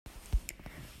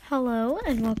Hello,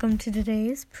 and welcome to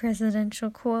today's presidential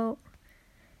quote.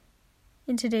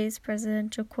 In today's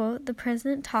presidential quote, the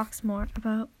president talks more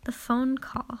about the phone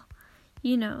call.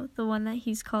 You know, the one that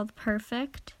he's called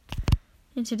perfect.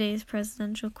 In today's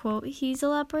presidential quote, he's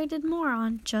elaborated more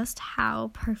on just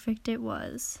how perfect it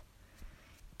was.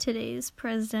 Today's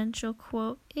presidential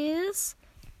quote is,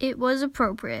 "It was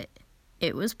appropriate.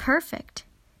 It was perfect.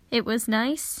 It was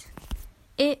nice.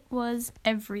 It was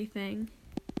everything."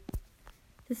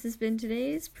 This has been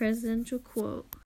today's presidential quote.